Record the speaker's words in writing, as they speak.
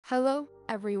Hello,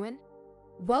 everyone.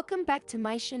 Welcome back to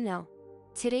my channel.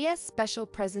 Today a special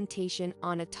presentation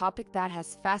on a topic that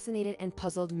has fascinated and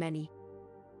puzzled many.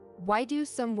 Why do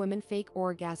some women fake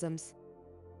orgasms?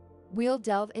 We'll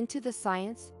delve into the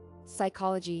science,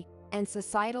 psychology, and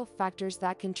societal factors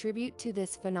that contribute to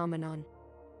this phenomenon.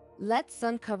 Let's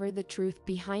uncover the truth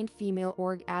behind female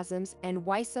orgasms and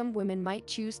why some women might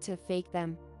choose to fake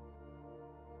them.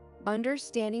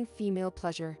 Understanding female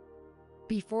pleasure.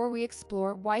 Before we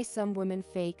explore why some women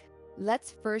fake,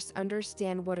 let's first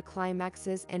understand what a climax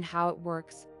is and how it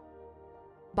works.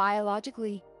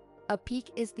 Biologically, a peak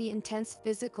is the intense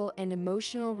physical and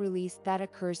emotional release that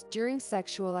occurs during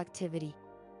sexual activity.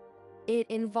 It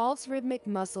involves rhythmic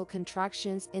muscle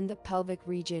contractions in the pelvic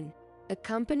region,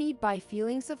 accompanied by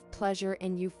feelings of pleasure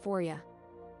and euphoria.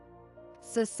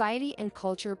 Society and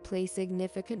culture play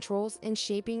significant roles in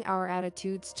shaping our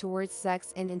attitudes towards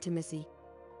sex and intimacy.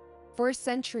 For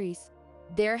centuries,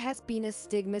 there has been a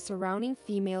stigma surrounding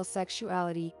female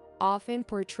sexuality, often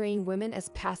portraying women as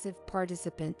passive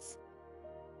participants.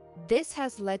 This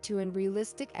has led to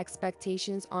unrealistic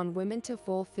expectations on women to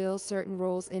fulfill certain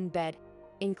roles in bed,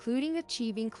 including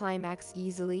achieving climax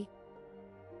easily.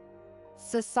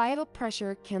 Societal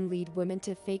pressure can lead women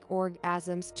to fake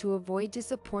orgasms to avoid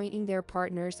disappointing their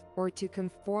partners or to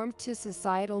conform to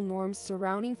societal norms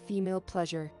surrounding female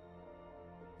pleasure.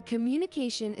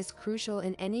 Communication is crucial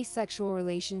in any sexual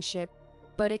relationship,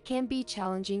 but it can be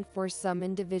challenging for some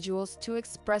individuals to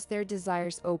express their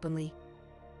desires openly.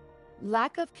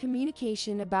 Lack of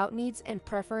communication about needs and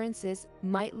preferences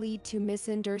might lead to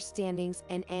misunderstandings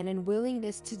and an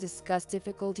unwillingness to discuss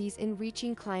difficulties in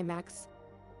reaching climax.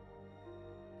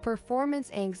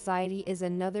 Performance anxiety is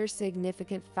another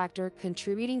significant factor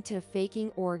contributing to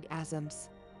faking orgasms.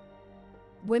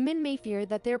 Women may fear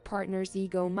that their partner's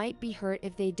ego might be hurt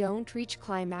if they don't reach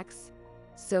climax,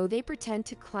 so they pretend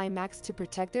to climax to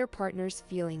protect their partner's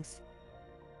feelings.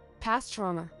 Past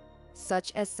trauma,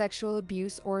 such as sexual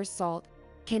abuse or assault,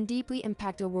 can deeply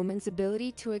impact a woman's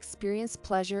ability to experience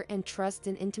pleasure and trust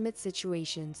in intimate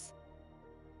situations.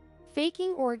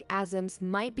 Faking orgasms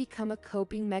might become a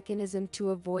coping mechanism to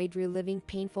avoid reliving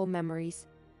painful memories.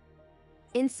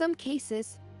 In some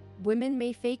cases, women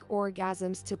may fake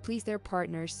orgasms to please their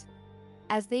partners,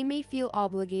 as they may feel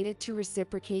obligated to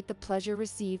reciprocate the pleasure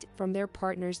received from their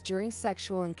partners during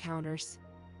sexual encounters.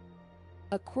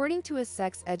 According to a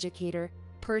sex educator,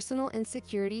 personal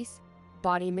insecurities,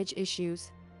 body image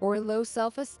issues, or low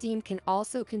self-esteem can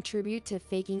also contribute to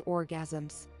faking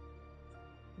orgasms.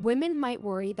 Women might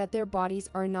worry that their bodies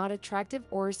are not attractive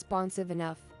or responsive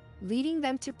enough, leading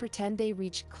them to pretend they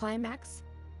reach climax.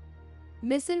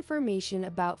 Misinformation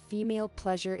about female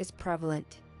pleasure is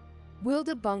prevalent. We'll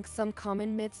debunk some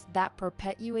common myths that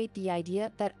perpetuate the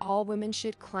idea that all women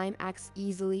should climax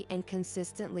easily and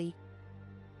consistently.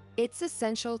 It's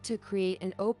essential to create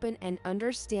an open and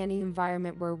understanding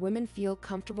environment where women feel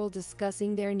comfortable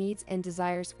discussing their needs and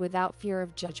desires without fear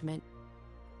of judgment.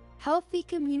 Healthy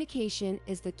communication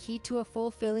is the key to a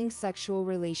fulfilling sexual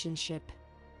relationship.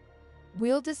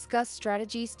 We'll discuss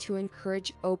strategies to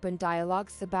encourage open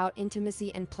dialogues about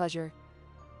intimacy and pleasure.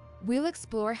 We'll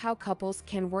explore how couples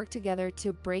can work together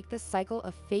to break the cycle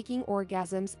of faking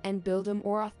orgasms and build a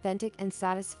more authentic and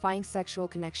satisfying sexual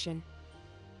connection.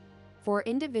 For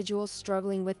individuals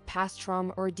struggling with past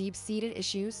trauma or deep-seated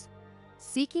issues,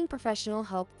 seeking professional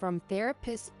help from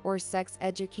therapists or sex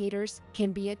educators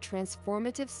can be a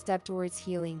transformative step towards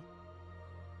healing.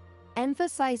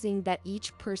 Emphasizing that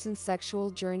each person's sexual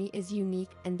journey is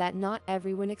unique and that not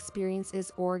everyone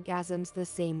experiences orgasms the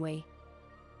same way.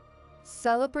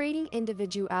 Celebrating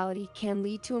individuality can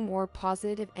lead to a more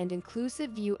positive and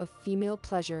inclusive view of female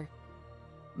pleasure.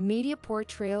 Media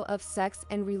portrayal of sex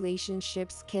and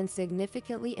relationships can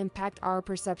significantly impact our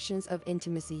perceptions of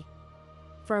intimacy.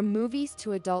 From movies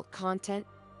to adult content,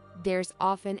 there's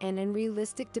often an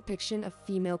unrealistic depiction of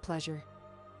female pleasure.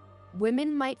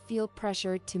 Women might feel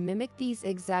pressured to mimic these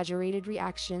exaggerated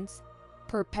reactions,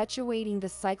 perpetuating the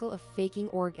cycle of faking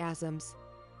orgasms.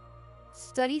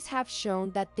 Studies have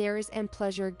shown that there is a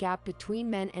pleasure gap between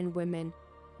men and women,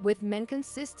 with men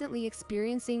consistently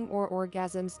experiencing more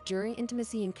orgasms during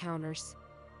intimacy encounters.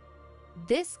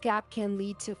 This gap can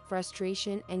lead to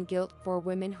frustration and guilt for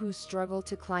women who struggle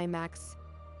to climax,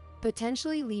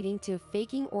 potentially leading to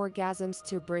faking orgasms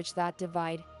to bridge that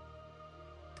divide.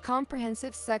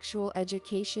 Comprehensive sexual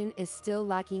education is still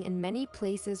lacking in many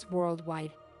places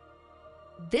worldwide.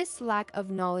 This lack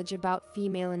of knowledge about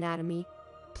female anatomy,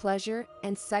 pleasure,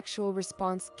 and sexual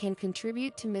response can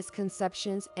contribute to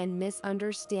misconceptions and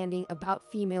misunderstanding about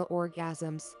female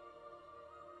orgasms.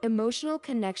 Emotional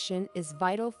connection is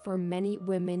vital for many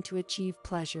women to achieve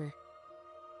pleasure.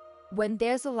 When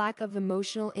there's a lack of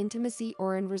emotional intimacy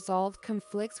or unresolved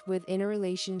conflicts within a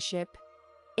relationship,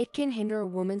 it can hinder a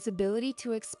woman's ability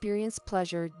to experience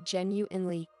pleasure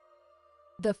genuinely.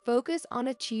 The focus on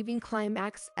achieving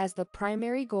climax as the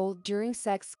primary goal during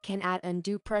sex can add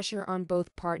undue pressure on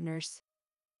both partners.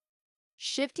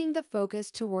 Shifting the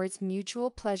focus towards mutual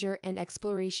pleasure and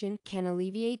exploration can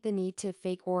alleviate the need to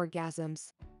fake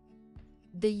orgasms.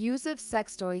 The use of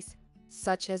sex toys,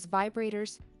 such as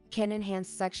vibrators, can enhance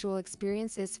sexual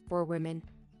experiences for women.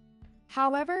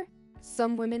 However,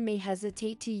 some women may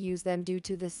hesitate to use them due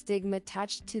to the stigma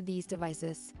attached to these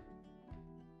devices.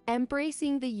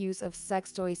 Embracing the use of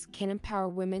sex toys can empower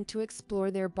women to explore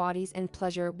their bodies and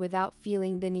pleasure without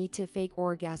feeling the need to fake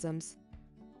orgasms.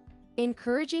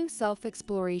 Encouraging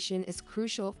self-exploration is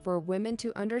crucial for women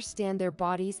to understand their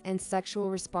bodies and sexual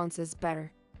responses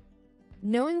better.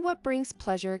 Knowing what brings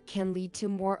pleasure can lead to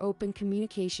more open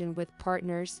communication with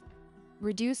partners,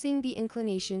 reducing the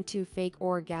inclination to fake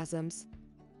orgasms.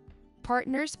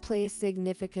 Partners play a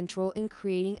significant role in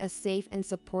creating a safe and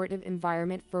supportive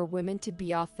environment for women to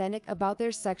be authentic about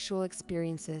their sexual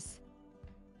experiences.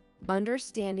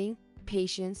 Understanding,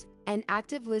 patience, and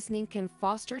active listening can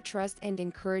foster trust and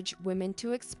encourage women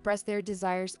to express their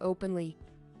desires openly.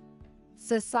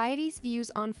 Society's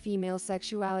views on female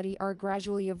sexuality are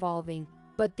gradually evolving,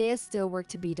 but there's still work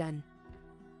to be done.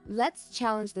 Let's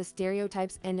challenge the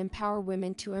stereotypes and empower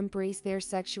women to embrace their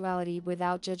sexuality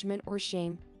without judgment or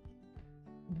shame.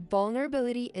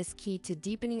 Vulnerability is key to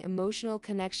deepening emotional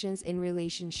connections in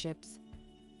relationships.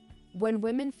 When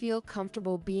women feel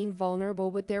comfortable being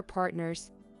vulnerable with their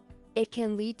partners, it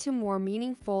can lead to more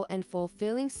meaningful and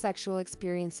fulfilling sexual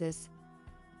experiences.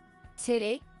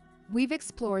 Today, we've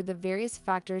explored the various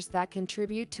factors that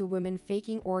contribute to women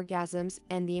faking orgasms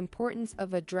and the importance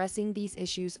of addressing these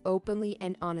issues openly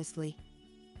and honestly.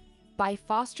 By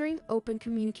fostering open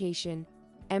communication,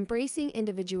 embracing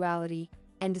individuality,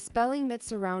 and dispelling myths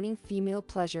surrounding female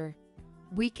pleasure,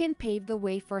 we can pave the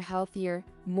way for healthier,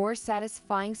 more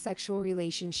satisfying sexual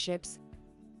relationships.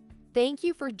 Thank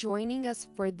you for joining us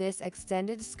for this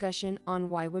extended discussion on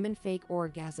why women fake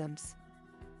orgasms.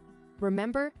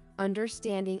 Remember,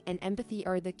 understanding and empathy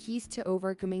are the keys to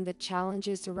overcoming the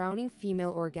challenges surrounding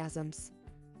female orgasms.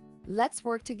 Let's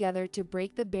work together to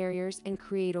break the barriers and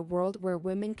create a world where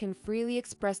women can freely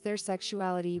express their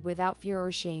sexuality without fear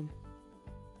or shame.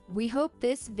 We hope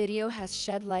this video has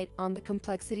shed light on the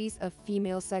complexities of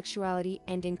female sexuality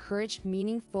and encouraged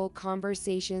meaningful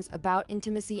conversations about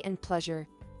intimacy and pleasure.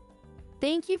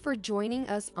 Thank you for joining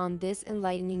us on this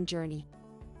enlightening journey.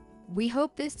 We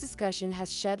hope this discussion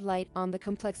has shed light on the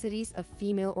complexities of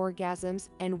female orgasms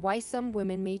and why some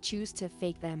women may choose to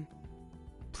fake them.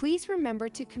 Please remember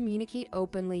to communicate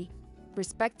openly,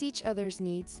 respect each other's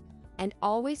needs, and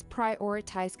always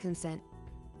prioritize consent.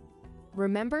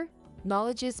 Remember,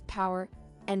 knowledge is power,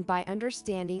 and by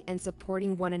understanding and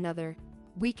supporting one another,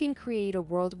 we can create a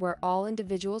world where all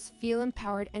individuals feel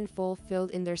empowered and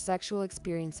fulfilled in their sexual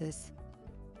experiences.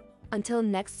 Until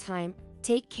next time,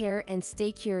 take care and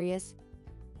stay curious.